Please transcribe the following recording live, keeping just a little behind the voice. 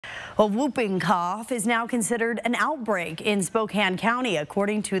Well, whooping cough is now considered an outbreak in Spokane County.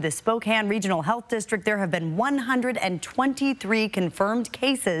 According to the Spokane Regional Health District, there have been 123 confirmed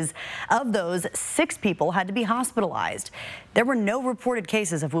cases. Of those, 6 people had to be hospitalized. There were no reported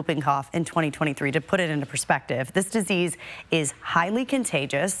cases of whooping cough in 2023. To put it into perspective, this disease is highly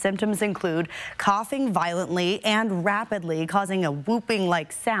contagious. Symptoms include coughing violently and rapidly, causing a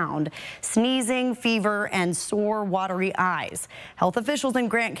whooping-like sound, sneezing, fever, and sore, watery eyes. Health officials in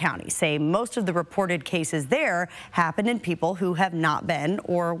Grant County say most of the reported cases there happened in people who have not been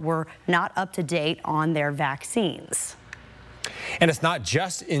or were not up to date on their vaccines. And it's not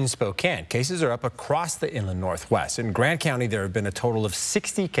just in Spokane. Cases are up across the inland Northwest. In Grant County, there have been a total of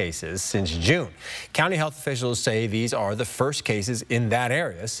 60 cases since June. County health officials say these are the first cases in that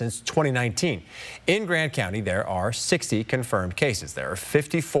area since 2019. In Grant County, there are 60 confirmed cases. There are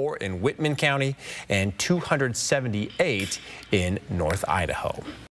 54 in Whitman County and 278 in North Idaho.